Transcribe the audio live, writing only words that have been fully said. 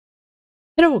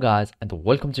Hello guys and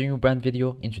welcome to a new brand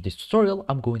video. In today's tutorial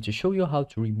I'm going to show you how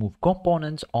to remove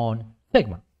components on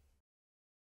Figma.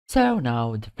 So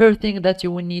now the first thing that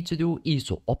you will need to do is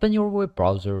to open your web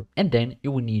browser, and then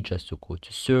you will need just to go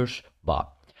to search bar.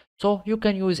 So you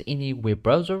can use any web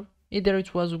browser, either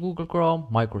it was Google Chrome,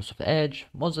 Microsoft Edge,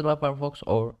 Mozilla Firefox,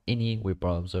 or any web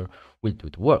browser will do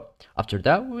the work. After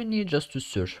that we will need just to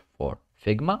search for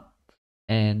Figma,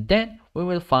 and then we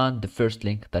will find the first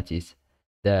link, that is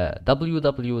the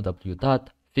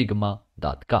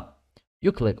www.figma.com.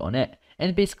 You click on it,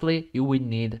 and basically you will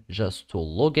need just to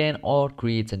log in or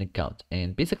create an account.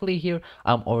 And basically here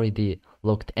I'm already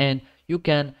logged in. You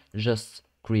can just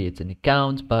create an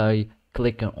account by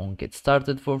clicking on get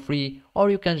started for free, or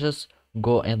you can just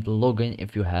go and log in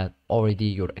if you had already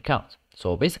your account.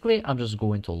 So basically I'm just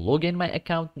going to log in my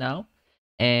account now,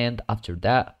 and after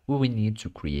that we will need to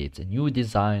create a new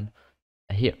design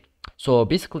here. So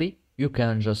basically you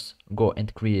can just go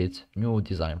and create new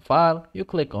design file. You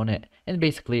click on it, and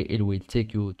basically it will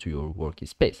take you to your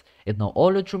workspace. And now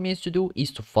all that remains to do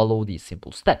is to follow these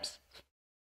simple steps.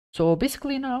 So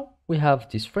basically now we have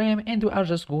this frame, and we are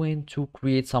just going to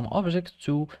create some objects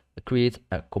to create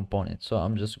a component. So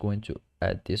I'm just going to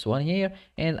add this one here,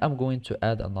 and I'm going to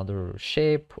add another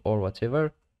shape or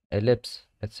whatever, ellipse,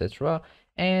 etc.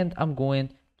 And I'm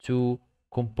going to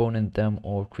component them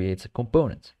or create a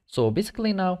component. So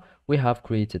basically now we have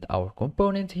created our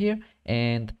component here,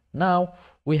 and now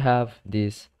we have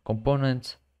this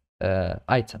component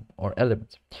item or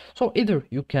element. So either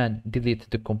you can delete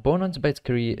the components by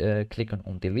clicking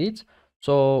on delete.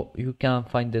 So you can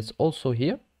find this also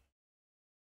here,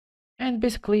 and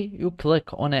basically you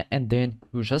click on it, and then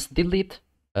you just delete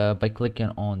by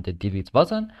clicking on the delete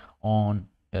button on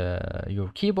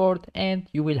your keyboard, and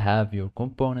you will have your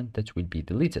component that will be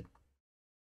deleted.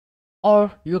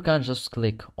 Or you can just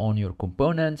click on your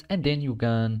component, and then you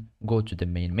can go to the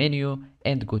main menu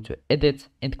and go to edit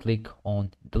and click on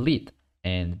delete.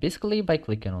 And basically by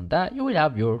clicking on that you will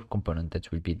have your component that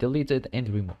will be deleted and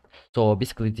removed. So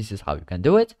basically this is how you can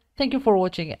do it. Thank you for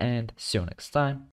watching, and see you next time.